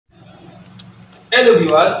Hello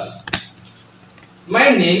viewers, my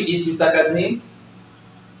name is Mr. Kazim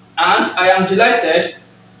and I am delighted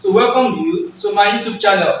to welcome you to my YouTube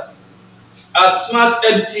channel at Smart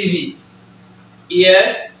Edu TV.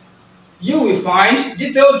 Here you will find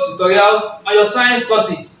detailed tutorials on your science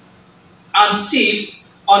courses and tips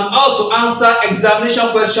on how to answer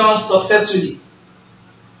examination questions successfully.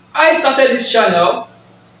 I started this channel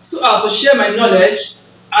to also share my knowledge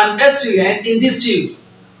and experience in this field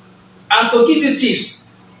and to give you tips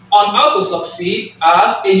on how to succeed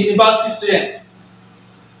as a university student.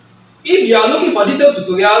 If you are looking for detailed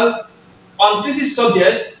tutorials on physics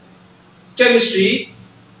subjects, chemistry,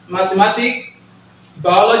 mathematics,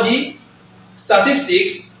 biology,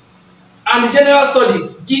 statistics, and the general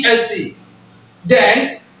studies (GST),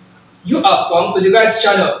 then you have come to the right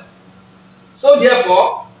channel. So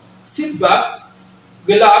therefore, sit back,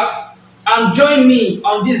 relax, and join me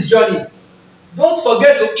on this journey. Don't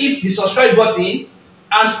forget to hit the subscribe button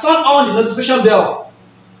and turn on the notification bell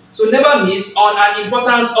to never miss on an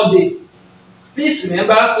important update. Please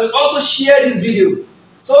remember to also share this video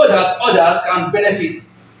so that others can benefit.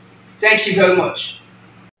 Thank you very much.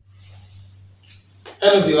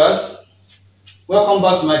 Hello viewers, welcome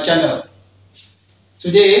back to my channel.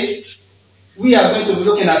 Today we are going to be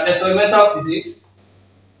looking at experimental physics,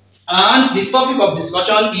 and the topic of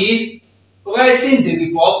discussion is writing the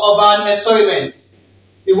report of an experiment.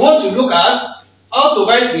 We want to look at how to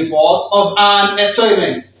write report of an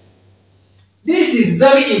experiment. This is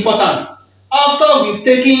very important. After we've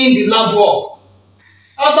taken the lab work,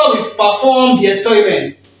 after we've performed the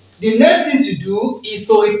experiment, the next thing to do is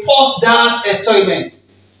to report that experiment.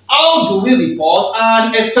 How do we report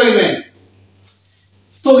an experiment?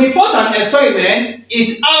 To report an experiment,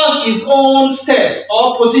 it has its own steps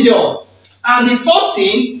or procedure. And the first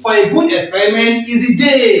thing for a good experiment is the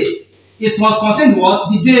date. It must contain what?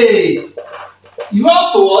 The date. You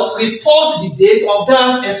have to what? Report the date of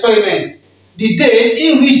that experiment. The date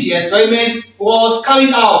in which the experiment was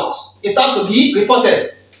carried out. It has to be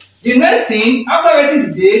reported. The next thing after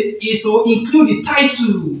writing the date is to include the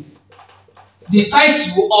title. The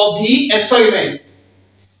title of the experiment.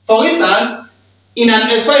 For instance, in an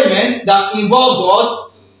experiment that involves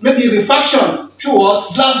what? Maybe refraction through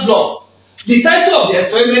what? Glass block. The title of the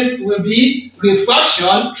experiment will be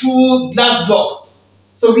refraction through glass block.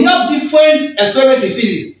 So we have different experiments in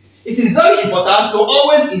physics. It is very important to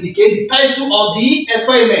always indicate the title of the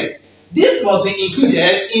experiment. This must be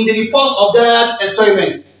included in the report of that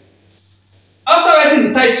experiment. After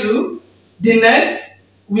writing the title, the next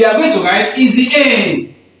we are going to write is the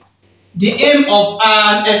aim. The aim of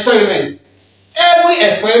an experiment. Every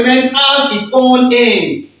experiment has its own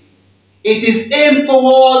aim. It is aimed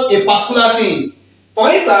towards a particular thing. For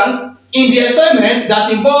instance, in the experiment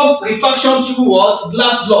that involves refraction through what?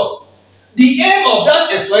 Glass block. The aim of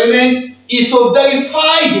that experiment is to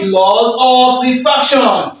verify the laws of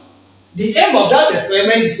refraction. The aim of that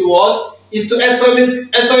experiment is to what? Is to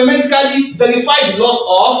experimentally verify the laws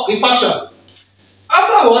of refraction.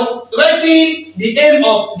 Afterwards, writing the aim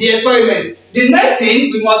of the experiment, the next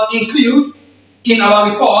thing we must include in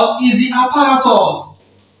our report is the apparatus.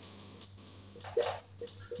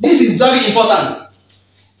 This is very important.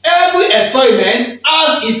 Every experiment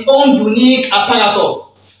has its own unique apparatus.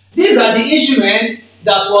 These are the instruments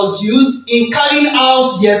that was used in carrying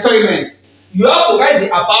out the experiment. You have to write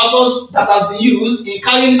the apparatus that has been used in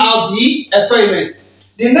carrying out the experiment.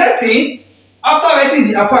 The next thing, after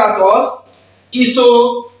writing the apparatus, is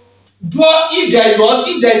to draw, if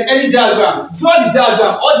there is any diagram, draw the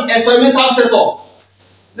diagram or the experimental setup.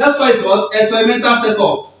 Let's write what? Experimental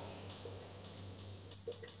setup.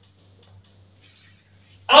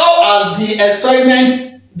 How has the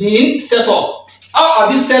experiment been set up? How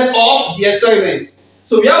have you set up the experiment?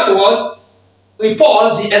 So we have to what?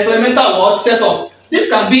 Report the experimental what? Setup. This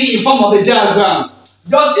can be in form of a diagram,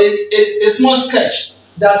 just a small sketch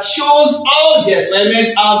that shows how the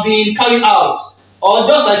experiment has been carried out, or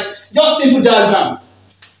just simple diagram.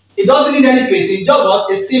 It doesn't need any painting, just what?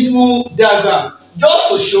 A simple diagram, just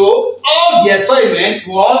to show how the experiment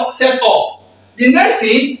was set up. The next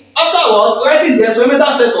thing, afterwards, writing the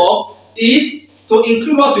experimental setup is to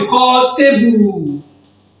include what we call table,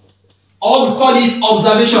 or we call it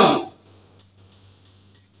observations.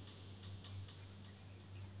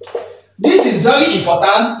 This is very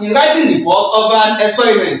important in writing report of an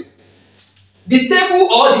experiment. The table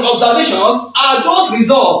or the observations are those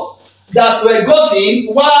results that were gotten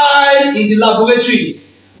while in the laboratory.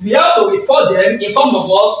 We have to report them in form of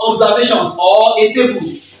what? Observations or a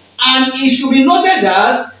table. And it should be noted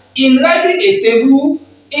that in writing a table,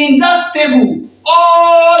 in that table,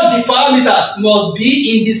 all the parameters must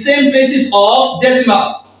be in the same places of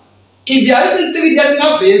decimal. If you are using 3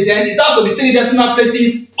 decimal places, then it has to be 3 decimal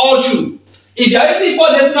places all through. If you are using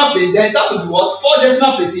 4 decimal places, then it has to be what? 4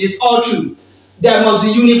 decimal places all through. There must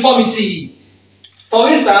be uniformity. For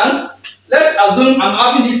instance, let's assume I'm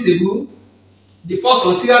having this table, the first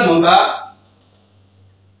one serial number,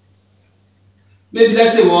 maybe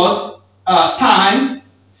let's say what? Time,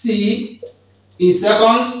 T, in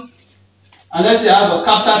seconds, and let's say I have a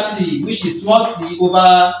capital T, which is small t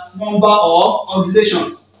over number of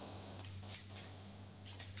oscillations.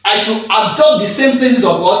 I should adopt the same places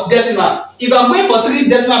of what? Decimal. If I'm going for 3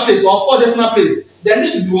 decimal places or 4 decimal places, then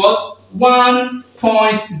this should be what?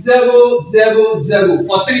 1.000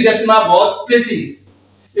 for 3 decimal what? Places.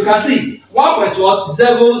 You can see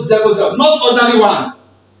 1.000, not ordinary one,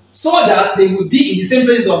 so that they will be in the same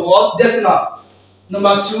place of what? Decimal.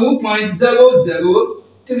 Number 2.00,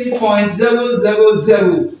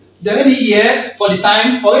 3.000. Then maybe here for the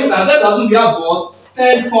time, for instance, let's assume we have what?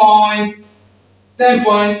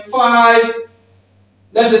 10.5,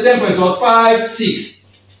 let's say 10.56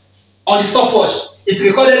 on the stopwatch. It's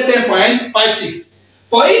recorded 10.56.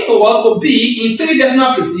 For it to be in 3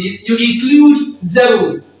 decimal places, you include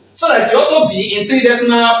 0, so that you also be in 3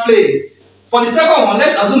 decimal places. For the second one,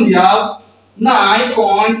 let's assume we have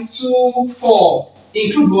 9.24,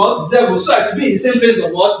 include what? 0, so that you be in the same place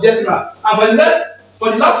of what? Decimal. And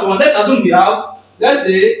for the last one, let's assume we have, let's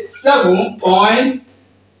say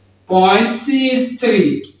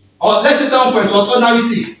 7.63, or let's say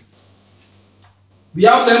 7.6. We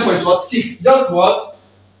have 7.6. Just what?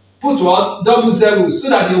 Put what? Double 0, so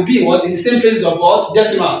that they will be what? In the same place of what?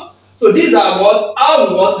 Decimal. So these are what? How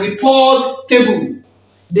we what? Report table.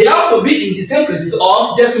 They have to be in the same places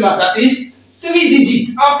of decimal. That is 3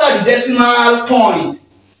 digits after the decimal point.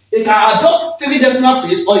 You can adopt 3 decimal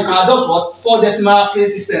place, or you can adopt what? 4 decimal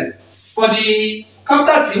place system. For the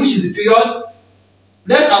capital T, which is the period,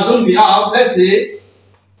 let's assume we have, let's say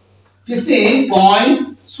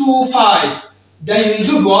 15.25. Then you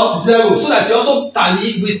include what? 0, so that you also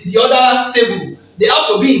tally with the other table. They have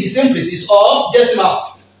to be in the same places of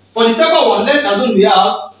decimal. For the second one, let's assume we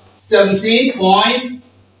have 17.18.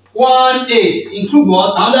 Include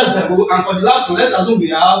what? Another 0. And for the last one, let's assume we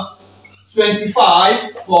have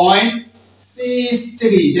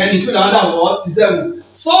 25.63. Then include another what? 0.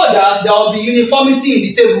 So that there will be uniformity in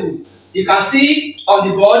the table. You can see on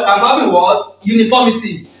the board, I'm having what?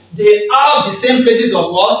 Uniformity. They have the same places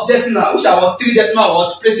of what? Decimal, which are what? 3 decimal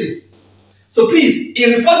what? Places. So please,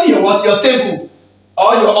 in reporting your what? Your table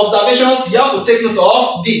or your observations, you have to take note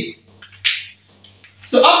of this.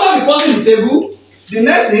 So after reporting the table, the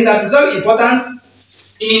next thing that is very important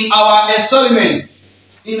in our experiments,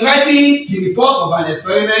 in writing the report of an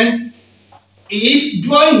experiment, is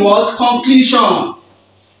drawing what? Conclusion.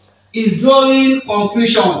 Is drawing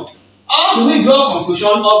conclusion. How do we draw conclusion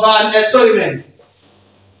of an experiment?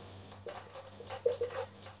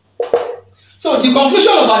 So the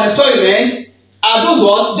conclusion of an experiment are those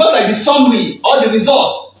what? Just like the summary or the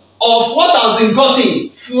results of what has been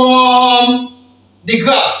gotten from the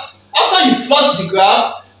graph. After you plot the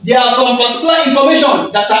graph, there are some particular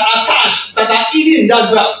information that are attached, that are hidden in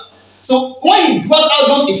that graph. So when you brought out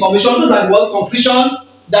those information, those are the what? Conclusion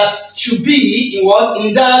that should be in what?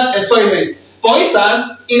 In that experiment. For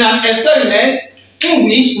instance, in an experiment in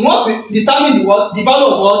which we want to determine the what? The value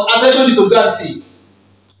of what? Acceleration due to gravity.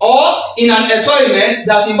 Or in an experiment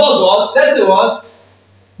that involves what? Let's say what?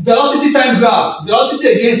 Velocity time graph. Velocity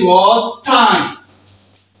against what? Time.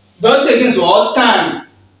 Velocity against what? Time.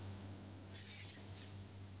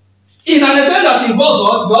 In an experiment that involves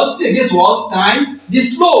what? Velocity against what? Time. The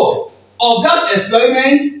slope of that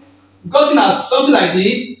experiment gotten as something like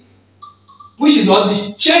this, which is what?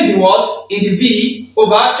 The change in what? In the V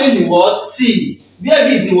over change in what? T. Where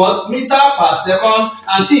V is in what? Meter per second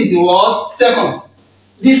and T is in what? Seconds.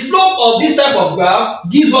 The slope of this type of graph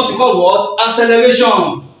gives what we call what?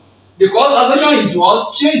 Acceleration. Because acceleration is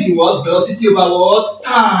what? Change in what? Velocity over what?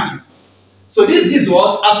 Time. So this gives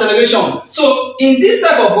what? Acceleration. So in this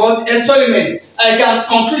type of what? Experiment, I can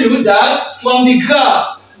conclude that from the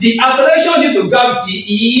graph, the acceleration due to gravity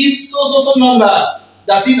is so number.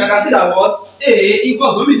 That is, I can see that what? A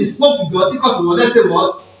equals, maybe the slope we got equal to what? Let's say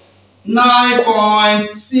what?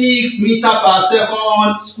 9.6 meter per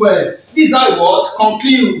second squared. These are what?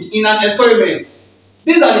 Conclude in an experiment.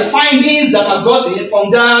 These are the findings that are gotten from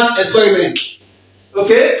that experiment.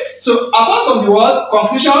 Okay? So apart from the word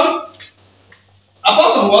conclusion,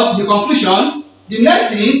 apart from what? The conclusion, the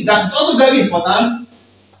next thing that is also very important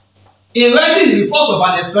in writing the report of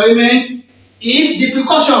an experiment is the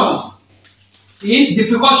precautions. Is the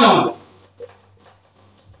precaution.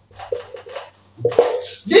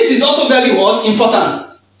 This is also very what? Important.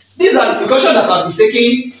 These are the precautions that have been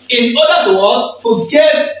taken in order to what? To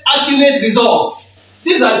get accurate results.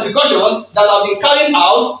 These are the precautions that have been carried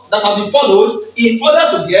out, that have been followed in order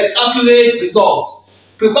to get accurate results.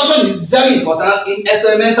 Precaution is very important in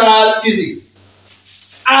experimental physics.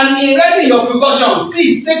 And in writing your precaution,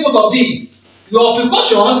 please take note of this. Your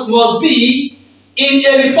precautions must be in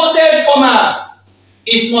a reported format.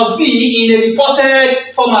 It must be in a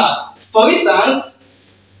reported format. For instance,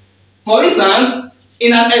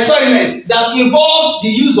 in an experiment that involves the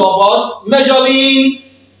use of what? Measuring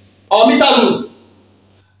or meter rule.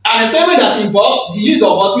 An experiment that involves the use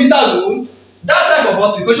of what? Meter rule. That type of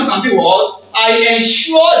what? Precaution can be what? I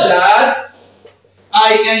ensured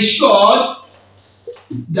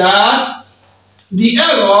that the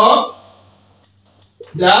error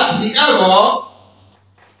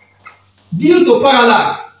due to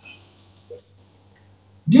parallax,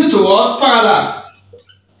 due to what? Parallax,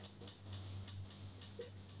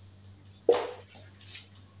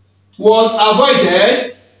 was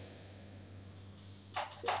avoided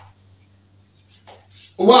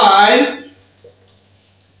while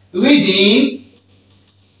reading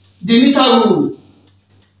the meter rule.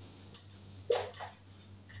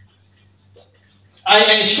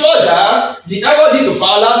 I ensure that the error due to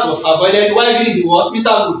parallax was avoided while reading the what? Meter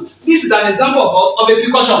rule. This is an example of a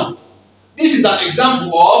precaution. This is an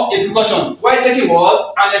example of a precaution while taking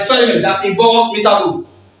what? An experiment that involves meter rule.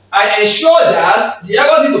 I ensure that the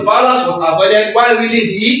error due to parallax was avoided while reading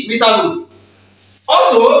the meter rule.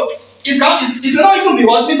 Also, it cannot even be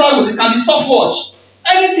what? Meter rule. It can be stopwatch.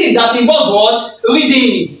 Anything that involves what?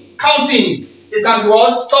 Reading, counting, it can be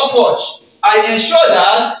what? Stopwatch. I ensure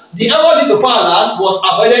that the error due to parallax was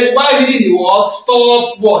avoided while reading the what?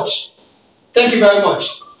 Stopwatch. Thank you very much.